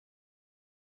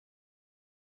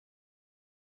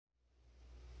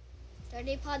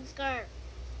Ready, Punsker?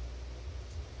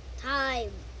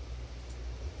 Time.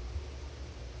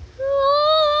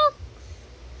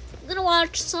 I'm gonna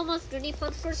watch some of Ready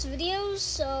Punsker's videos,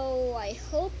 so I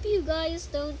hope you guys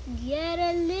don't get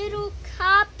a little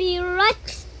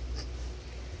copyright.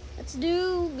 Let's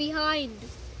do behind.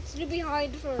 Let's do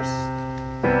behind first.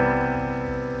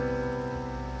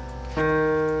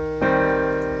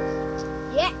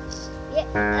 Yeah,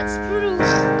 that's true.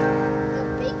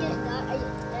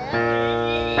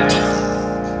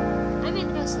 I'm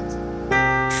innocent.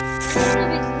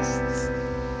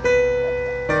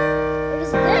 What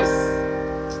is this?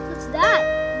 What's that?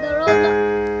 The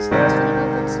Roblox.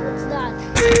 What's that?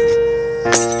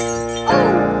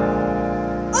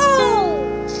 Oh!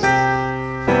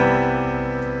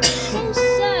 So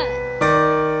sad.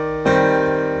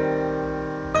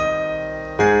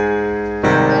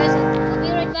 Guys, I'll be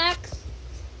right back.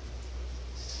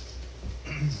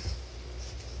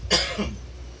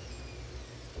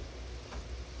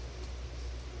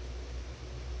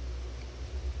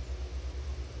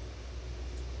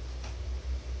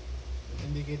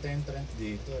 Hindi kita yung trend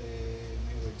dito eh,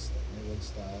 may words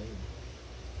tayo.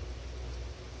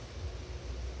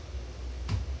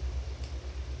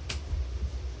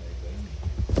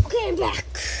 Okay, I'm back.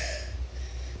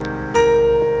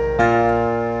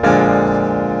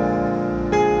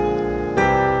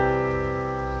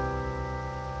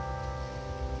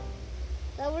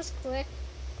 That was quick.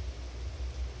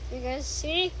 You guys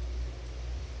see?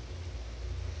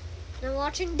 And I'm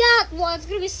watching that one. It's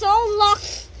gonna be so long.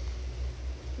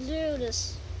 Do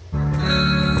this.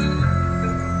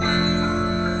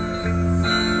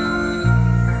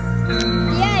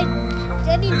 Yeah,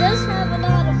 Jenny does have a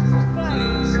lot of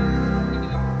subscribers.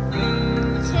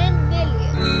 10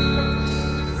 million.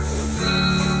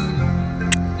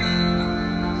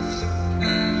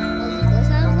 Oh, he does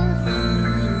have that?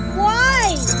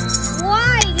 Why?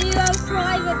 Why do you have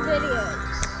private videos?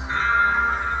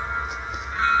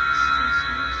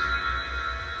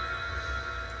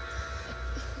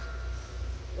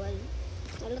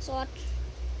 Well, let's watch.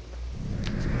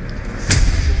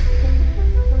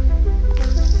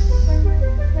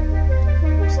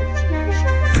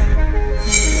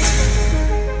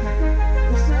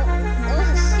 That was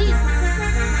a scene.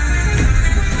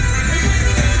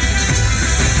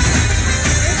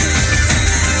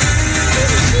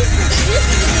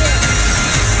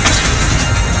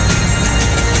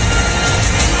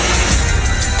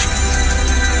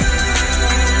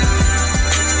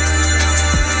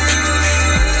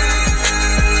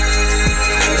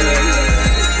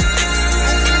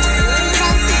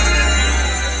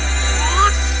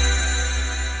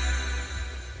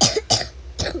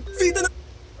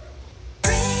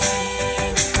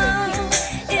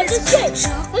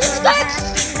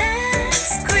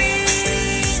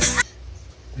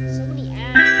 So many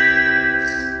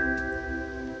ads.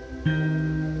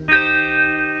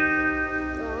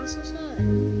 Oh, so sad.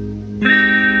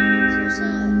 So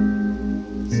sad.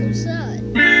 So sad.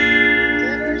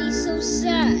 Literally so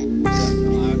sad.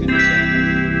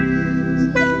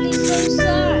 Literally so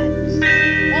sad.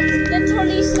 That's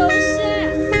literally so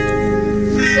sad.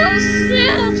 So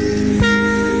sad.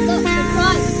 Look, I'm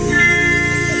crying.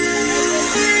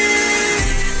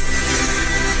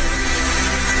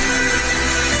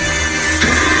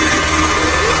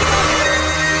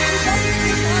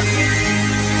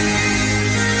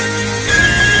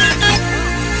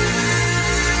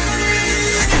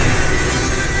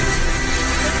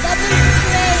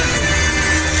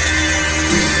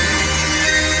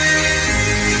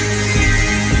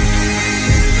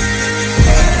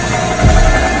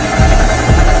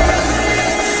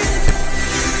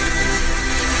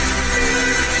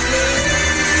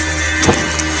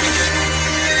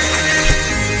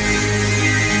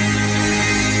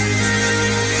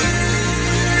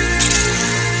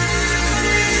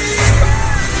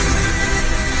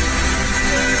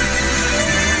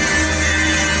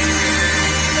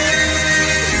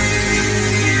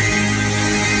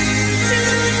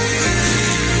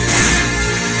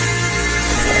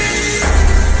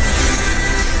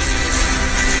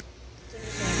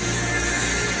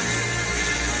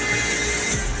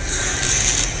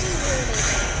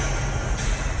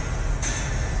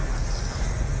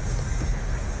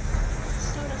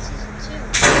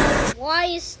 Why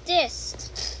is this?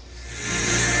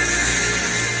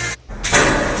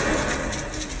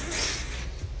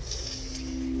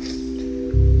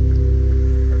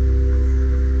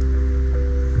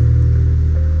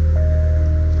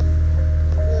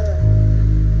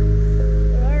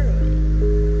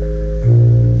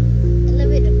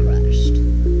 Elevator crashed.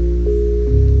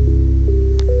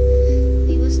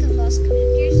 We must have lost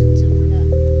communication somehow.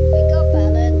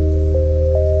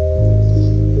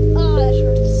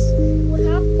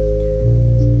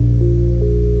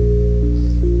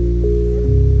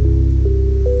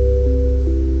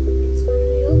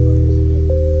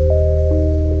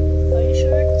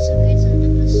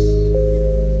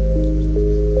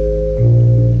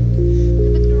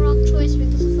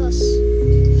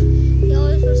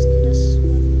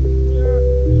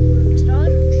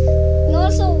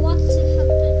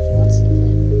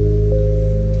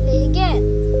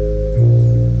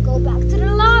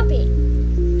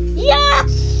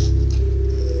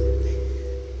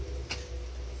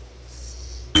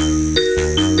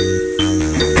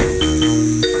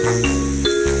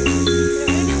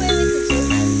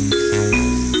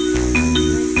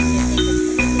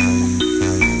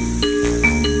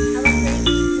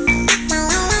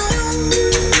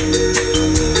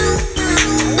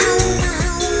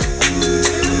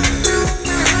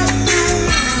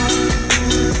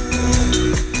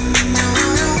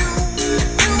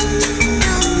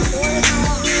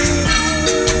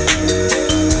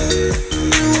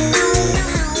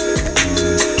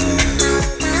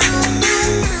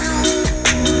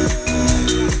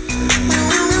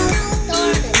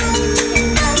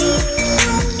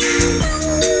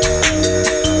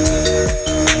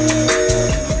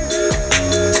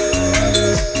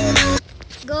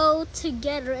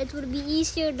 together, it would be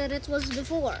easier than it was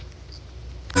before.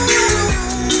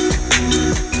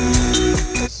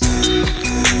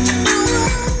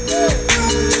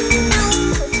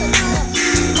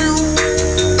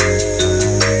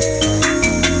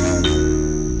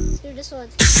 Let's do this one.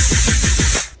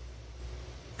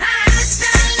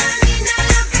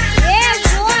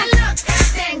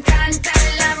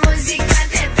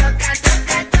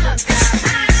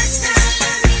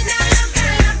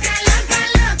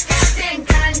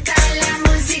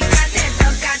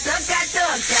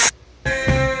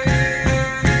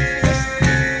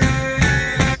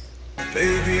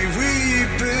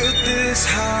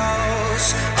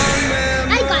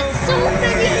 I got so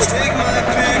many. Take my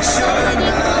picture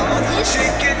now.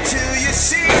 Shake it till you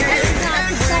see it.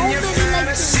 And when your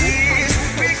fantasies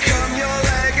become your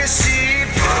legacy,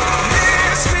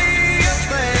 promise me a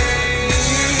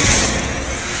place.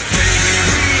 Baby,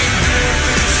 rebuild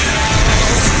this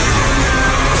house.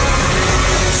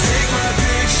 Take my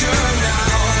picture now.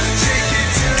 Shake it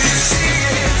till you see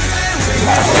it. And when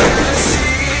your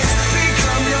fantasies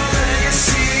become your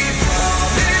legacy,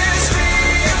 promise me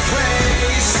a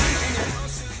place.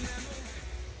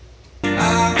 I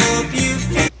hope you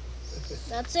feel.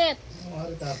 That's it. Mga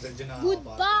retarded dyan nakakapagod.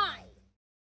 Goodbye.